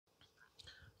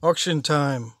Auction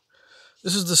time.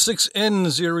 This is the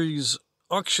 6N series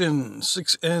auction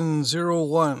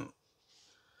 6N01.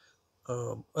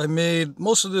 I made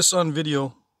most of this on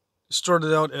video. It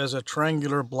started out as a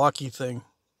triangular blocky thing,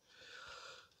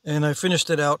 and I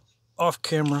finished it out off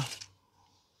camera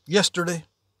yesterday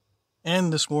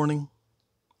and this morning.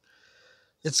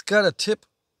 It's got a tip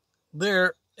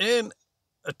there and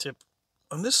a tip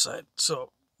on this side,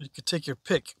 so you could take your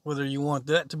pick whether you want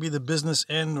that to be the business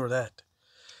end or that.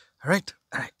 All right.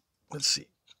 Let's see.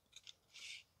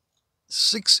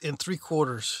 6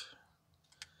 3/4.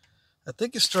 I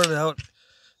think it started out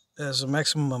as a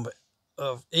maximum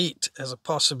of 8 as a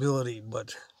possibility,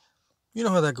 but you know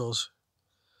how that goes.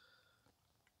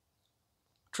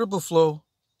 Triple flow.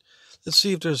 Let's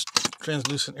see if there's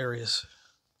translucent areas.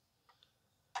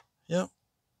 Yep.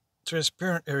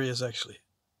 Transparent areas, actually.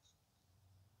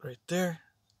 Right there.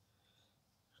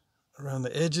 Around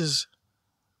the edges.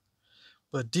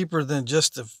 But deeper than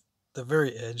just the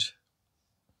very edge.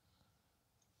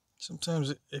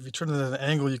 Sometimes if you turn it at an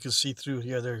angle, you can see through.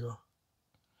 Yeah, there you go.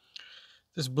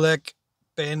 This black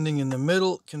banding in the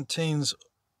middle contains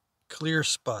clear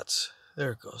spots.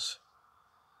 There it goes.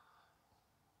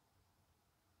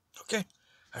 Okay.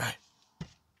 All right.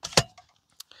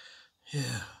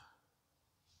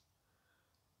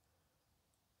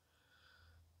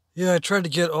 Yeah, I tried to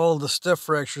get all the step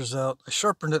fractures out. I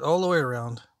sharpened it all the way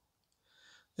around.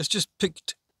 It's just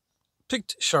picked,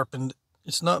 sharpened.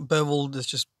 It's not beveled. It's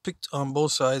just picked on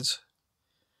both sides.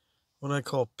 What I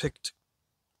call picked.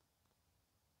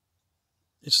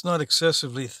 It's not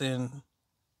excessively thin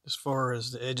as far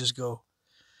as the edges go.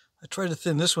 I tried to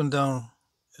thin this one down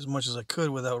as much as I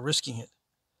could without risking it.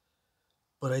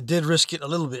 But I did risk it a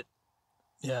little bit.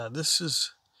 Yeah, this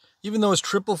is, even though it's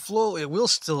triple flow, it will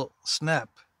still snap.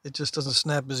 It just doesn't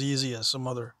snap as easy as some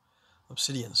other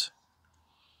obsidians.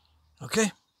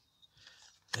 Okay,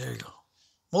 there you go.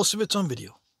 Most of it's on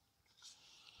video.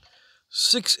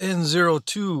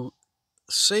 6N02,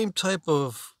 same type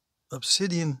of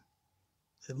obsidian.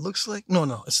 It looks like,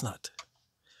 no, it's not.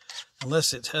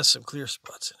 Unless it has some clear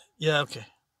spots in it. Yeah, okay.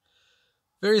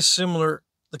 Very similar.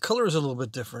 The color is a little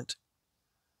bit different,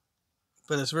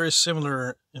 but it's very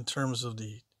similar in terms of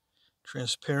the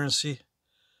transparency,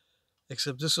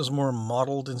 except this is more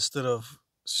mottled instead of,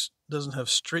 doesn't have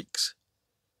streaks.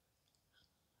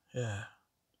 Yeah.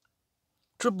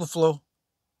 Triple flow.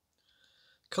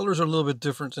 Colors are a little bit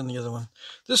different than the other one.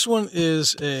 This one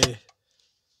is a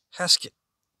hasket.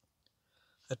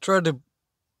 I tried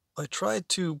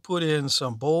to put in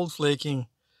some bold flaking,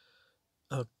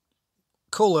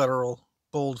 collateral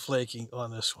bold flaking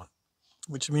on this one,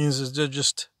 which means is they're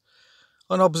just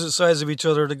on opposite sides of each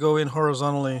other to go in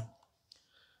horizontally,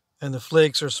 and the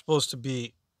flakes are supposed to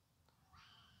be,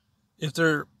 if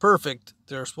they're perfect,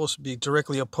 they're supposed to be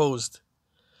directly opposed.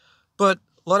 But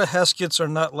a lot of haskets are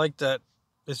not like that.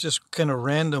 It's just kind of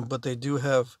random, but they do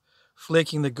have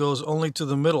flaking that goes only to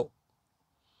the middle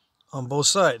on both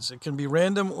sides. It can be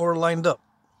random or lined up,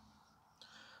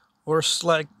 or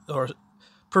or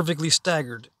perfectly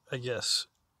staggered, I guess.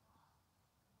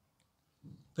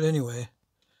 But anyway,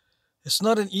 it's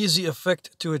not an easy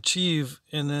effect to achieve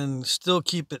and then still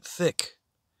keep it thick,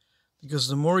 because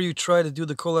the more you try to do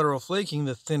the collateral flaking,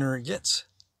 the thinner it gets.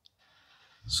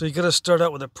 So you got to start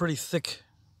out with a pretty thick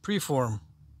preform,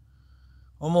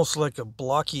 almost like a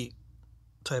blocky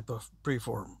type of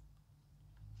preform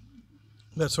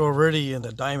that's already in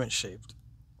the diamond shaped.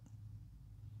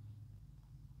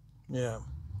 Yeah.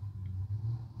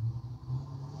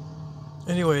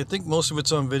 Anyway, I think most of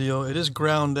it's on video. It is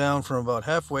ground down from about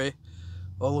halfway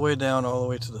all the way down, all the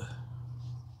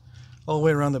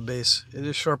way around the base. It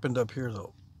is sharpened up here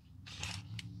though.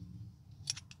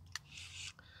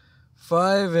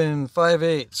 5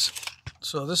 5/8.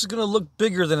 So this is going to look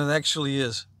bigger than it actually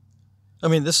is. I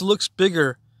mean, this looks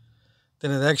bigger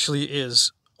than it actually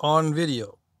is on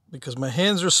video because my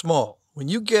hands are small. When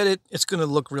you get it, it's going to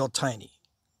look real tiny.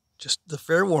 Just the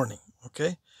fair warning,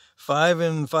 okay? 5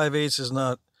 5/8 is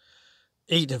not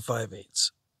 8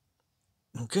 5/8.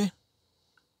 Okay?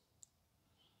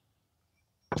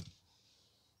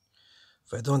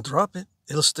 If I don't drop it,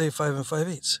 it'll stay 5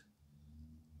 5/8.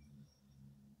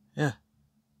 Yeah.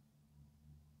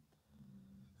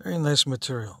 Very nice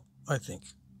material, I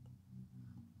think.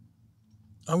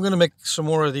 I'm going to make some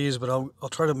more of these, but I'll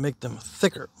try to make them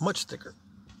thicker, much thicker.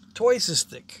 Twice as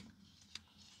thick.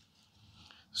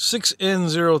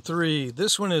 6N03.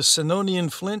 This one is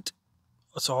Senonian flint.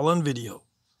 It's all on video.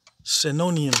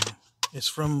 Senonian. It's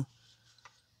from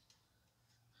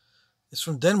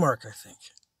Denmark, I think.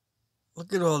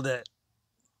 Look at all that.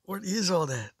 What is all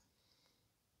that?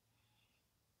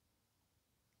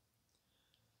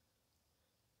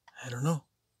 I don't know.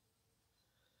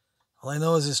 All I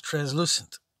know is it's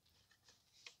translucent.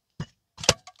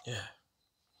 Yeah.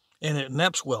 And it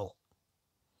naps well.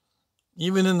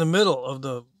 Even in the middle of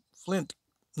the flint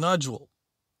nodule.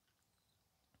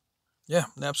 Yeah,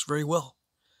 naps very well.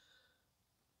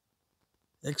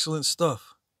 Excellent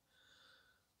stuff.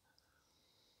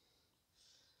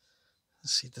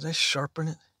 Let's see, did I sharpen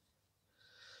it?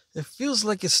 It feels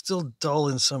like it's still dull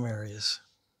in some areas.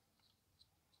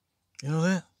 You know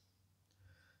that?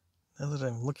 Now that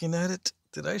I'm looking at it,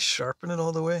 did I sharpen it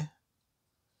all the way?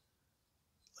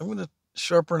 I'm going to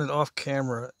sharpen it off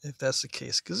camera if that's the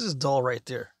case, because it's dull right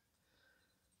there.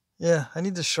 Yeah, I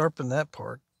need to sharpen that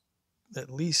part,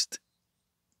 at least.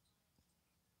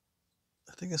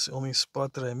 I think that's the only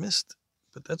spot that I missed,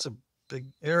 but that's a big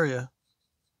area.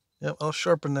 Yep, I'll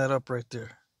sharpen that up right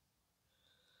there.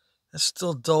 It's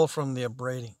still dull from the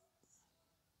abrading.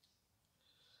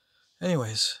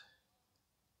 Anyways.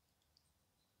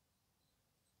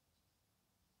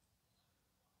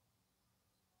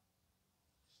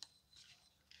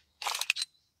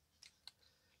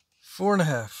 Four and a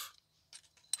half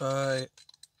by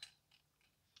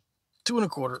 2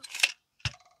 1/4.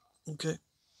 Okay.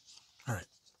 All right.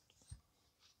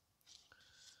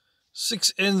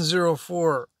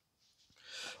 6N04.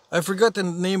 I forgot the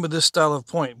name of this style of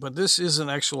point, but this is an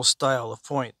actual style of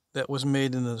point that was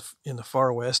made in the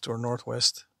far west or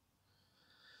northwest.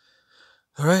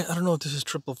 All right, I don't know if this is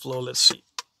triple flow. Let's see.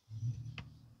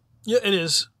 Yeah, it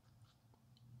is.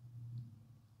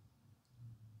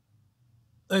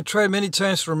 I tried many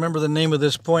times to remember the name of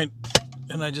this point,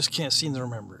 and I just can't seem to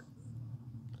remember it.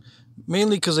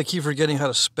 Mainly because I keep forgetting how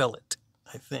to spell it.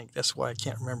 I think that's why I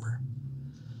can't remember.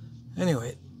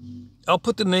 Anyway, I'll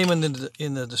put the name in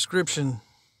the description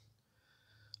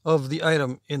of the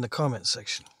item in the comment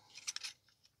section.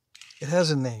 It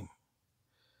has a name.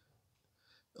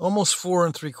 Almost 4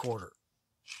 3/4.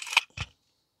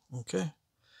 Okay.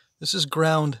 This is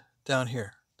ground down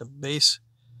here. The base,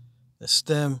 the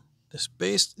stem. This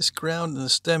base is ground and the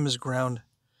stem is ground.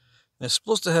 And it's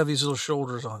supposed to have these little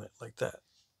shoulders on it like that.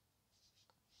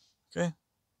 Okay.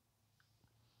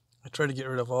 I try to get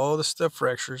rid of all the step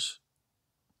fractures.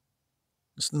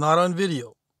 It's not on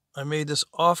video. I made this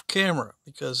off camera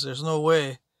because there's no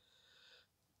way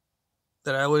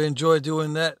that I would enjoy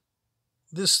doing that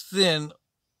this thin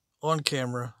on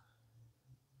camera.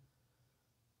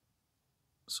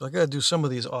 So I got to do some of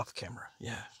these off camera.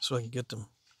 Yeah, so I can get them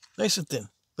nice and thin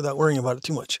without worrying about it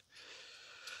too much.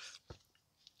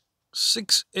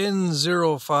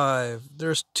 6N05.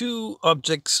 There's 2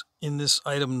 objects in this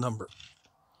item number.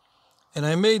 And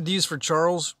I made these for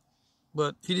Charles,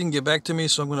 but he didn't get back to me,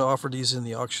 so I'm going to offer these in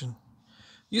the auction.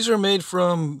 These are made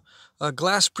from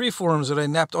glass preforms that I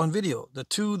napped on video. The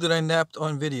 2 that I napped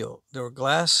on video, they were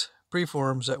glass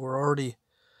preforms that were already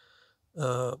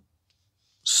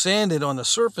sanded on the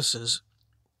surfaces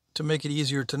to make it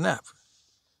easier to nap.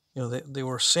 You know, they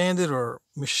were sanded or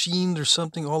machined or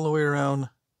something all the way around.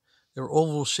 They were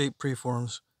oval-shaped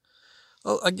preforms.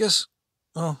 Well, I guess,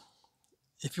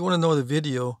 if you want to know the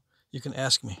video, you can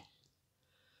ask me.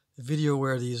 The video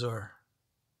where these are.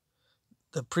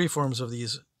 The preforms of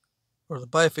these, or the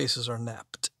bifaces, are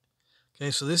napped.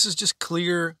 Okay, so this is just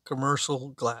clear commercial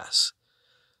glass.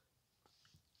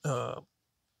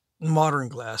 Modern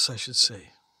glass, I should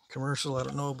say. Commercial, I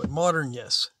don't know, but modern,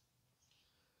 yes.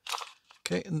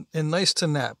 Okay, and nice to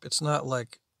nap. It's not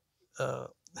like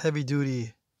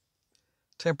heavy-duty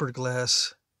tempered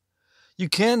glass. You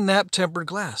can nap tempered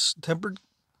glass. Tempered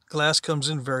glass comes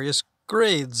in various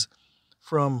grades,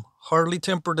 from hardly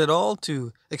tempered at all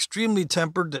to extremely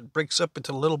tempered that breaks up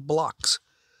into little blocks.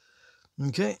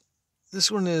 Okay,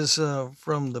 this one is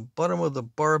from the bottom of the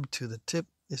barb to the tip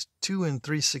is 2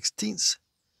 3/16.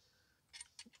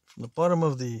 From the bottom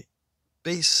of the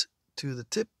base to the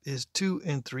tip is 2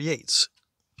 3/8.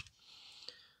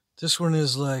 This one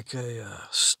is like a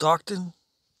Stockton,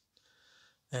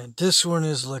 and this one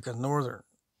is like a northern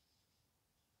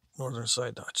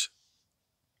side notch.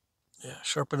 Yeah,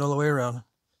 sharpened all the way around.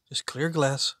 Just clear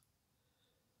glass.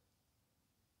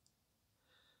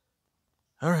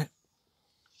 All right.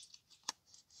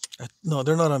 No,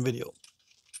 they're not on video.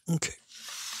 Okay.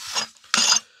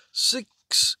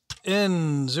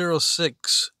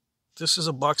 6N06. This is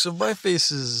a box of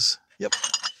bifaces. Yep.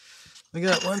 We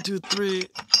got 1, 2, 3,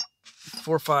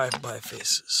 4, 5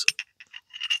 bifaces.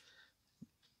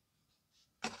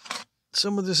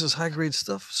 Some of this is high-grade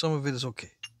stuff. Some of it is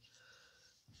okay.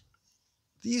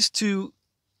 These 2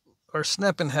 are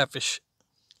snapping halfish.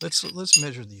 Let's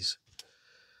measure these.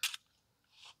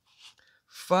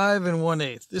 5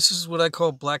 1/8. This is what I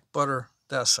call black butter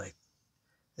dacite.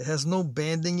 It has no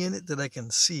banding in it that I can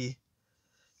see.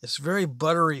 It's very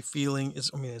buttery feeling.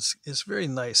 It's very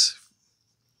nice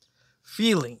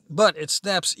feeling, but it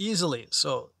snaps easily.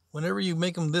 So whenever you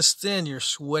make them this thin, you're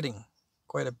sweating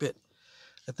quite a bit.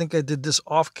 I think I did this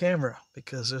off camera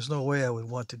because there's no way I would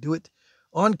want to do it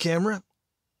on camera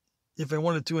if I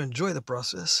wanted to enjoy the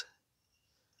process.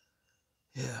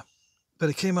 Yeah, but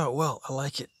it came out well. I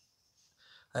like it.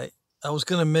 I was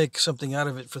going to make something out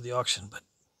of it for the auction, but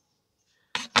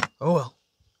oh well.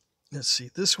 Let's see.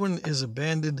 This one is a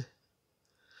banded.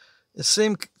 The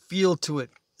same feel to it.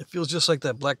 It feels just like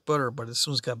that black butter, but this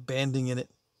one's got banding in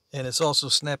it. And it's also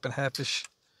snap and halfish.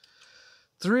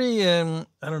 3 and,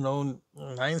 I don't know,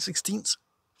 9/16.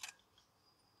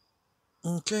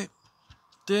 Okay.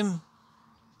 Thin.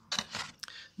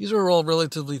 These are all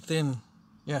relatively thin.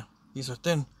 Yeah, these are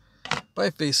thin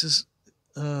bifaces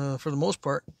for the most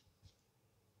part.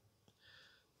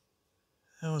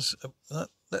 That was not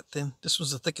that thin. This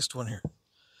was the thickest one here.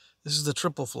 This is the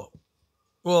triple flow.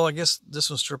 Well, I guess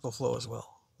this one's triple flow as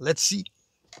well. Let's see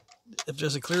if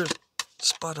there's a clear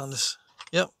spot on this.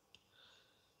 Yep.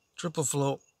 Triple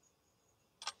flow.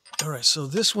 All right, so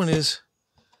this one is,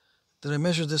 did I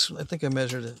measure this one? I think I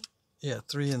measured it. Yeah,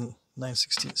 3 and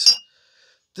 9/16.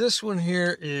 This one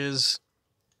here is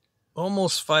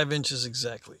almost 5 inches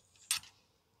exactly.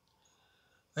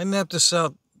 I napped this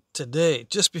out today,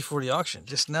 just before the auction,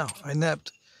 just now. I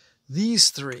napped these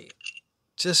 3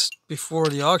 just before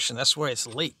the auction. That's why it's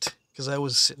late, because I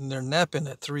was sitting there napping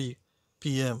at 3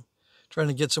 p.m. trying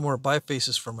to get some more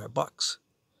bifaces for my box.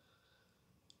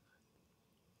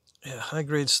 Yeah, high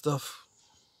grade stuff.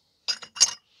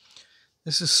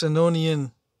 This is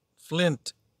Senonian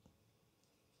flint.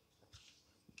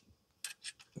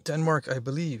 Denmark, I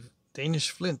believe. Danish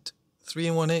flint. 3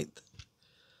 1/8.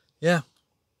 Yeah.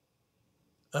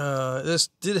 This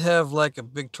did have like a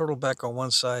big turtleback on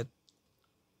one side.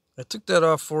 I took that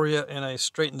off for you and I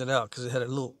straightened it out because it had a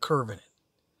little curve in it.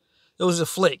 It was a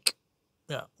flake.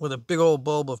 Yeah, with a big old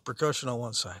bulb of percussion on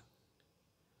one side.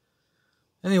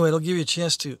 Anyway, it'll give you a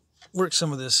chance to work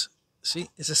some of this. See,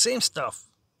 it's the same stuff.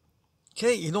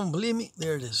 Okay, you don't believe me?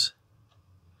 There it is.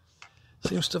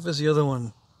 Same stuff as the other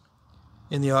one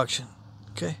in the auction.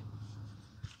 Okay.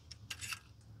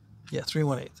 Yeah, 3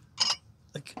 1/8.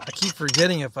 I keep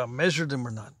forgetting if I measured them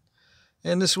or not.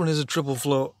 And this one is a triple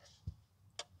flow.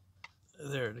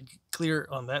 There, clear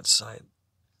on that side.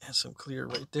 And some clear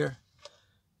right there.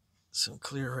 Some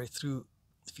clear right through.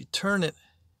 If you turn it,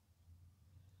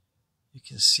 you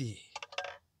can see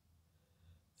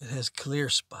it has clear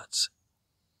spots.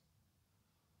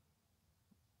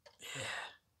 Yeah.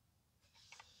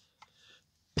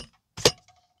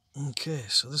 Okay,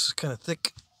 so this is kind of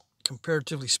thick,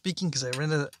 comparatively speaking, because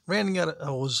I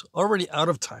was already out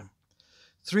of time.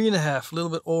 3.5, a little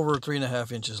bit over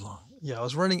 3.5 inches long. Yeah, I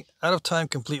was running out of time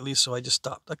completely, so I just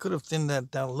stopped. I could have thinned that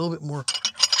down a little bit more.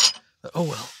 Oh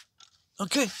well.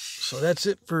 Okay, so that's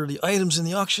it for the items in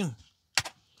the auction.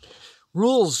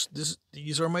 Rules.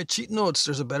 These are my cheat notes.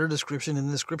 There's a better description in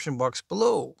the description box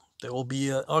below. There will be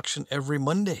an auction every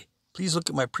Monday. Please look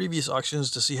at my previous auctions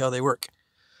to see how they work.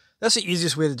 That's the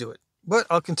easiest way to do it. But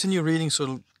I'll continue reading so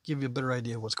it'll give you a better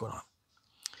idea of what's going on.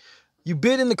 You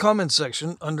bid in the comments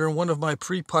section under one of my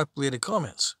pre-populated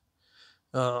comments.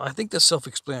 I think that's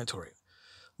self-explanatory.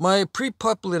 My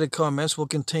pre-populated comments will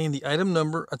contain the item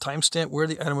number, a timestamp where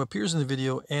the item appears in the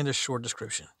video, and a short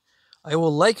description. I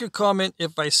will like your comment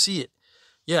if I see it.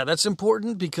 Yeah, that's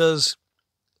important because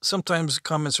sometimes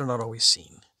comments are not always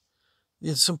seen.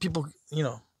 Some people,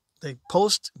 they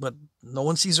post, but no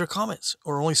one sees their comments,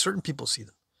 or only certain people see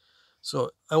them.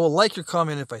 So I will like your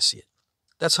comment if I see it.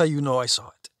 That's how you know I saw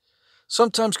it.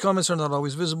 Sometimes comments are not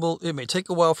always visible. It may take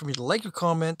a while for me to like your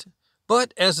comment,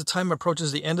 but as the time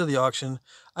approaches the end of the auction,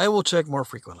 I will check more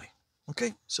frequently.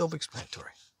 Okay,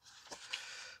 self-explanatory.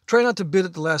 Try not to bid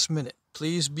at the last minute.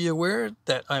 Please be aware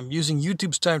that I'm using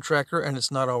YouTube's time tracker and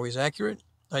it's not always accurate.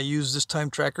 I use this time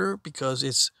tracker because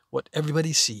it's what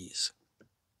everybody sees.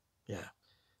 Yeah,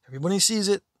 everybody sees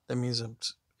it. That means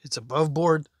it's above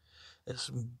board. It's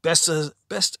best that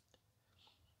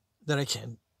I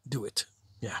can do it.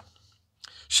 Yeah.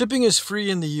 Shipping is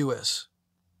free in the U.S.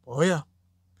 Oh yeah,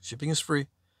 shipping is free.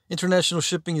 International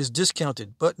shipping is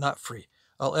discounted, but not free.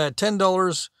 I'll add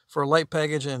 $10 for a light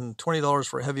package and $20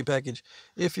 for a heavy package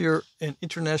if you're an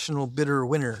international bidder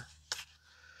winner.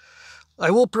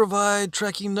 I will provide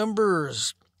tracking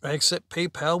numbers. I accept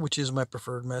PayPal, which is my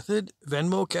preferred method,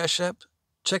 Venmo, Cash App,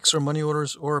 checks or money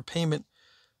orders, or a payment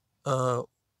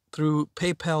through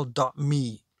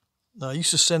paypal.me. I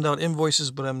used to send out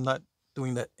invoices, but I'm not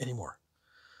doing that anymore.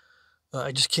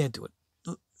 I just can't do it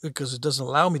because it doesn't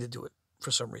allow me to do it.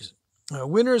 for some reason.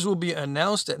 Winners will be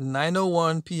announced at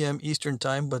 9:01 p.m. Eastern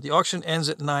Time, but the auction ends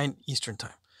at 9 Eastern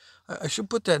Time. I should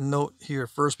put that note here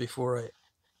first before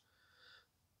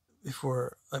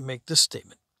I make this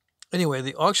statement. Anyway,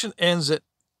 the auction ends at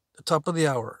the top of the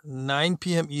hour, 9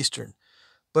 p.m. Eastern.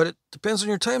 But it depends on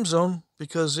your time zone,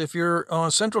 because if you're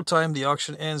on Central Time, the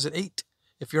auction ends at 8.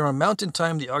 If you're on Mountain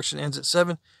Time, the auction ends at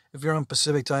 7. If you're on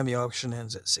Pacific Time, the auction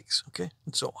ends at 6. Okay?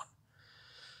 And so on.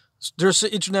 There's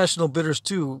international bidders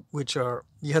too, which are,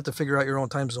 you have to figure out your own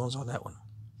time zones on that one.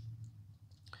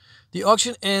 The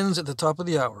auction ends at the top of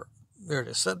the hour. There it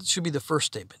is. That should be the first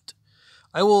statement.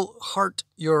 I will heart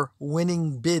your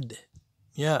winning bid.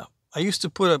 Yeah. I used to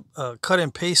put a cut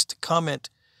and paste comment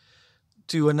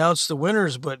to announce the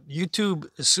winners, but YouTube,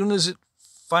 as soon as it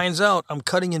finds out I'm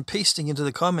cutting and pasting into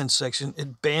the comments section,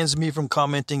 it bans me from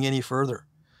commenting any further.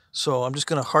 So I'm just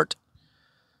going to heart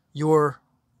your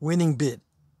winning bid.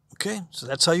 Okay, so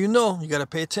that's how you know. You got to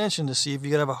pay attention to see if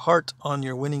you got to have a heart on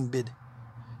your winning bid.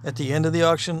 At the end of the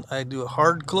auction, I do a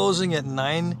hard closing at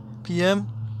 9 p.m.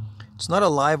 It's not a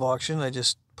live auction. I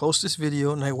just post this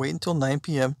video and I wait until 9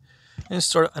 p.m. and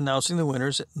start announcing the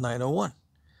winners at 9:01.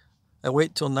 I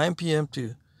wait till 9 p.m.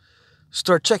 to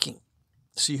start checking,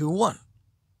 see who won.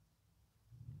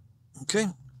 Okay,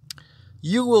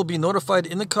 you will be notified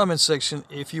in the comment section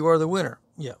if you are the winner.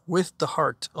 Yeah, with the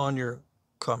heart on your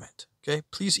comment. Okay,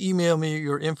 please email me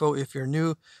your info if you're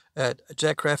new at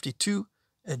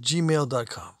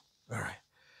jackcrafty2@gmail.com. All right,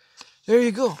 there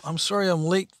you go. I'm sorry I'm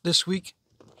late this week.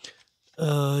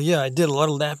 Yeah, I did a lot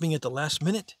of lapping at the last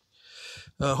minute.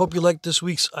 Hope you liked this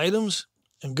week's items,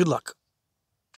 and good luck.